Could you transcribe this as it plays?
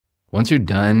Once you're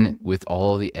done with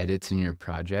all the edits in your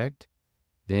project,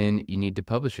 then you need to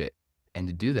publish it. And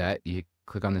to do that, you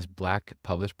click on this black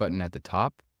publish button at the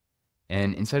top.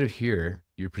 And inside of here,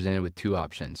 you're presented with two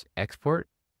options, export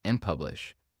and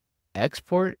publish.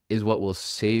 Export is what will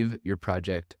save your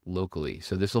project locally.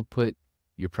 So this will put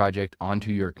your project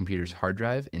onto your computer's hard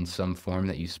drive in some form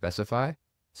that you specify.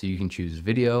 So you can choose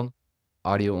video,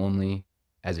 audio only,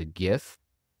 as a GIF,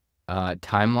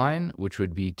 timeline, which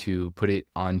would be to put it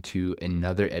onto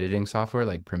another editing software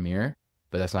like Premiere,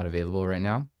 but that's not available right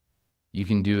now. You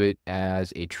can do it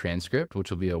as a transcript, which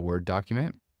will be a Word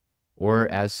document, or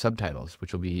as subtitles,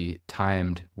 which will be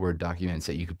timed Word documents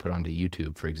that you could put onto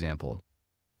YouTube, for example.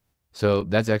 So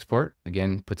that's export,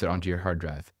 again, puts it onto your hard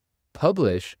drive.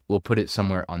 Publish will put it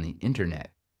somewhere on the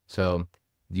internet. So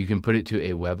you can put it to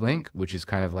a web link, which is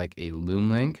kind of like a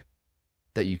Loom link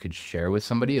that you could share with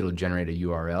somebody. It'll generate a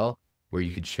URL where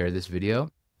you could share this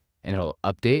video and it'll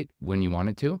update when you want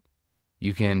it to.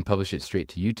 You can publish it straight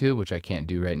to YouTube, which I can't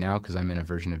do right now because I'm in a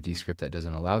version of Descript that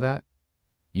doesn't allow that.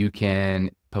 You can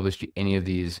publish to any of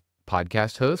these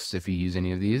podcast hosts if you use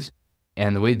any of these.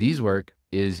 And the way these work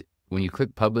is when you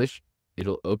click publish,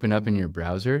 it'll open up in your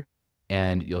browser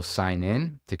and you'll sign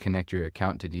in to connect your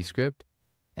account to Descript.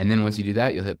 And then once you do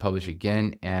that, you'll hit publish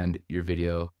again and your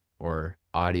video or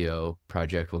audio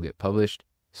project will get published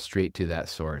straight to that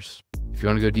source. If you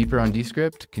want to go deeper on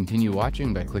Descript, continue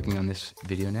watching by clicking on this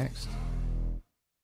video next.